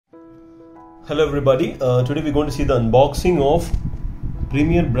Hello everybody, today we're going to see the unboxing of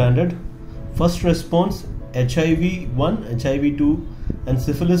Premier branded First Response HIV 1, HIV 2 and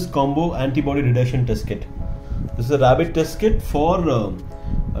Syphilis Combo Antibody Detection Test Kit. This is a rabbit test kit for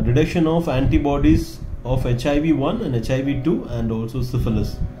a detection of antibodies of HIV 1 and HIV 2 and also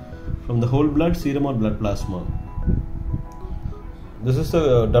syphilis from the whole blood, serum or blood plasma. This is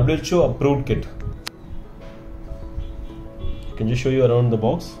a WHO approved kit. I can just show you around the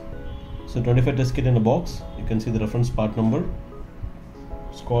box. So 25 test kit in a box. You can see the reference part number.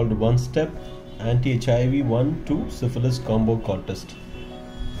 It's called one-step anti-HIV 1+2 Syphilis Combo Card Test.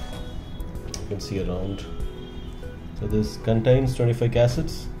 You can see around. So this contains 25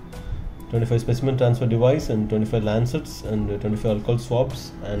 cassettes, 25 specimen transfer device and 25 lancets and 25 alcohol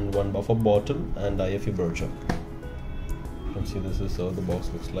swabs and one buffer bottle and IFE brochure. You can see this is how the box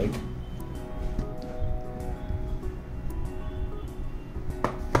looks like.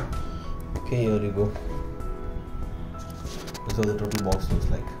 Okay, here you go. This is how the total box looks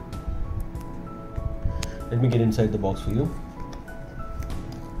like. Let me get inside the box for you.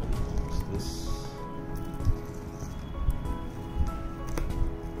 What's this?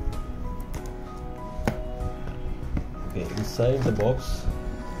 Okay, inside the box.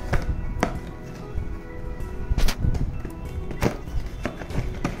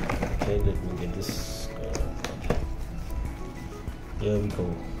 Okay, let me get this. Here we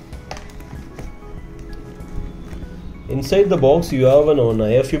go. Inside the box you have an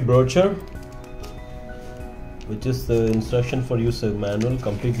IFE brochure, which is the instruction for use manual,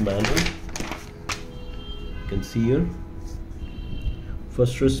 complete manual. You can see here,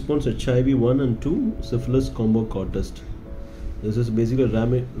 First Response HIV 1 and 2 Syphilis Combo Card Test. This is basically a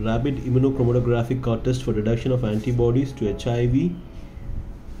rapid immunochromatographic card test for detection of antibodies to HIV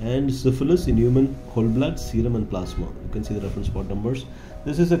and syphilis in human whole blood, serum and plasma. You can see the reference part numbers.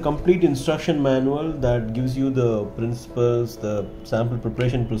 This is a complete instruction manual that gives you the principles, the sample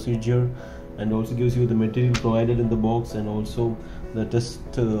preparation procedure, and also gives you the material provided in the box and also the test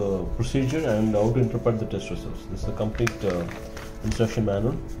procedure and how to interpret the test results. This is a complete instruction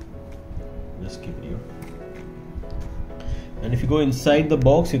manual. Just keep it here. And if you go inside the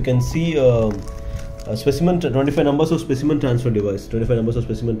box, you can see a specimen, 25 numbers of specimen transfer device, 25 numbers of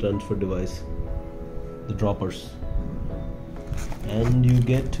specimen transfer device, the droppers. And you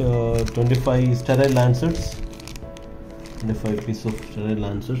get 25 sterile lancets, 25 pieces of sterile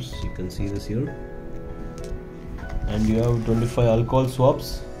lancets. You can see this here. And you have 25 alcohol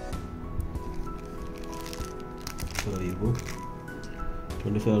swabs. So there you go.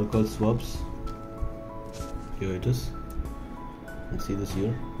 25 alcohol swabs. Here it is. You can see this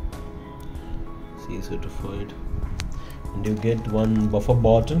here. CE certified. And you get one buffer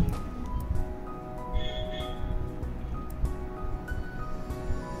bottle.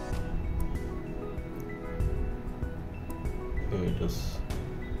 Here it is.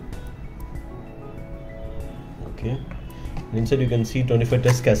 Okay. And inside you can see 25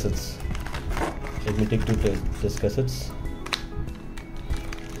 test cassettes. Let me take two test cassettes.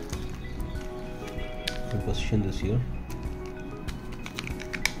 Position this here.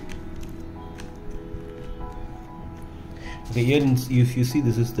 Okay, here if you see,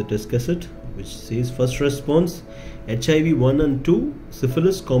 this is the test cassette which says First Response HIV 1 and 2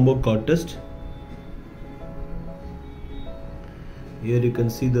 Syphilis Combo Card Test. Here you can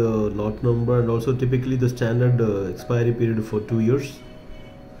see the lot number and also typically the standard expiry period for 2 years.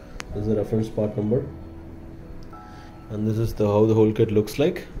 This is the reference part number, and this is how the whole kit looks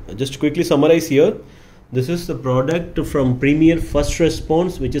like. Just to quickly summarize here, this is the product from Premier First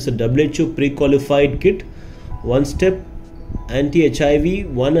Response, which is a WHO pre-qualified kit, one-step anti-HIV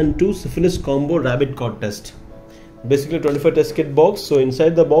 1 and 2 Syphilis Combo Rabbit Card Test. Basically 25 test kit box. So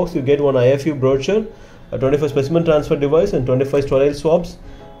inside the box you get one IFE brochure, a 25 specimen transfer device and 25 sterile swabs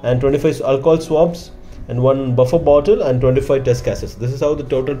and 25 alcohol swabs and one buffer bottle and 25 test cassettes. This is how the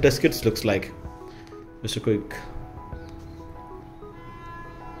total test kits looks like. Just a quick.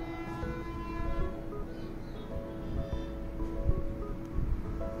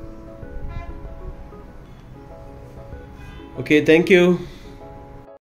 Okay, thank you.